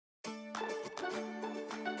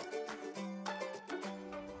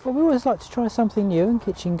Well, we always like to try something new in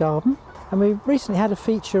kitchen garden, and we recently had a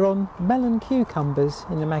feature on melon cucumbers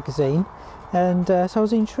in the magazine, and so I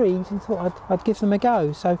was intrigued and thought I'd give them a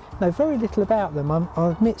go. So know very little about them, I'll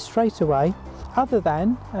admit straight away, other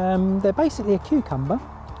than they're basically a cucumber.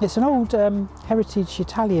 It's an old heritage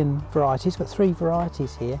Italian variety. It's got 3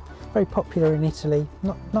 varieties here, very popular in Italy,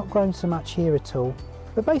 not grown so much here at all,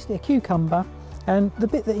 but basically a cucumber. And the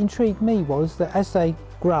bit that intrigued me was that as they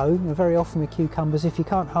grow, very often with cucumbers, if you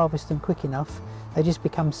can't harvest them quick enough, they just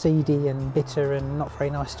become seedy and bitter and not very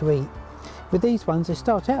nice to eat. With these ones, they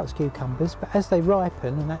start out as cucumbers, but as they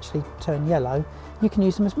ripen and actually turn yellow, you can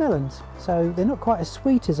use them as melons. So they're not quite as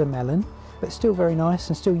sweet as a melon, but still very nice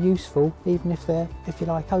and still useful, even if they're, if you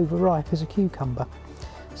like, overripe as a cucumber.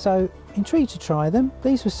 So intrigued to try them.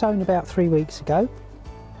 These were sown about 3 weeks ago,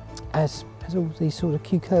 as all these sort of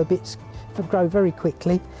cucurbits grow very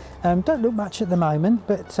quickly. Don't look much at the moment,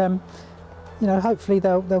 but you know, hopefully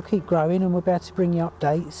they'll keep growing and we'll be able to bring you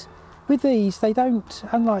updates. With these, they don't,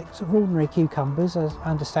 unlike sort of ordinary cucumbers, as I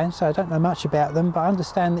understand, so I don't know much about them, but I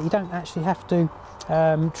understand that you don't actually have to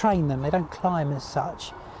train them. They don't climb as such,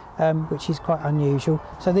 which is quite unusual.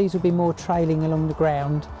 So these will be more trailing along the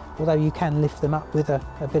ground, although you can lift them up with a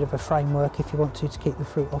bit of a framework if you want to keep the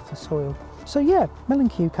fruit off the soil. So yeah, melon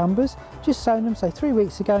cucumbers, just sown them, say 3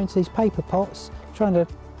 weeks ago, into these paper pots, trying to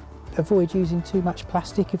avoid using too much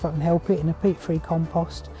plastic if I can help it, in a peat-free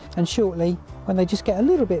compost. And shortly, when they just get a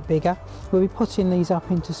little bit bigger, we'll be putting these up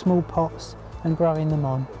into small pots and growing them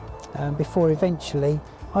on, before eventually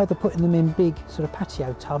either putting them in big sort of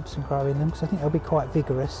patio tubs and growing them, because I think they'll be quite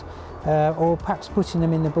vigorous, or perhaps putting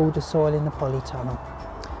them in the border soil in the polytunnel.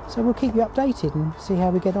 So we'll keep you updated and see how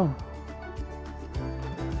we get on.